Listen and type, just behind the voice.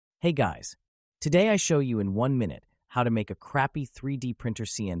Hey guys, today I show you in 1 minute how to make a crappy 3D printer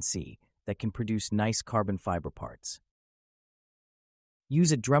CNC that can produce nice carbon fiber parts.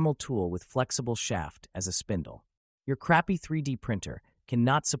 Use a Dremel tool with flexible shaft as a spindle. Your crappy 3D printer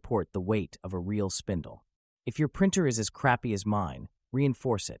cannot support the weight of a real spindle. If your printer is as crappy as mine,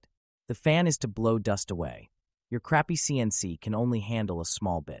 reinforce it. The fan is to blow dust away. Your crappy CNC can only handle a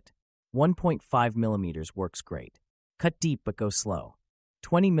small bit. 1.5 millimeters works great. Cut deep but go slow.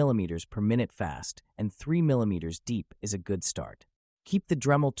 20 millimeters per minute fast and 3 millimeters deep is a good start. Keep the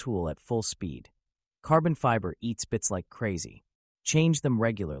Dremel tool at full speed. Carbon fiber eats bits like crazy. Change them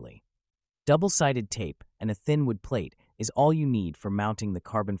regularly. Double-sided tape and a thin wood plate is all you need for mounting the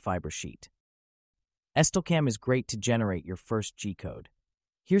carbon fiber sheet. Estlcam is great to generate your first G-code.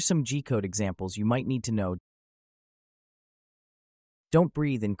 Here's some G-code examples you might need to know. Don't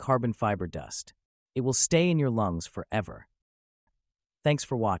breathe in carbon fiber dust. It will stay in your lungs forever. Thanks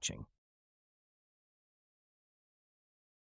for watching.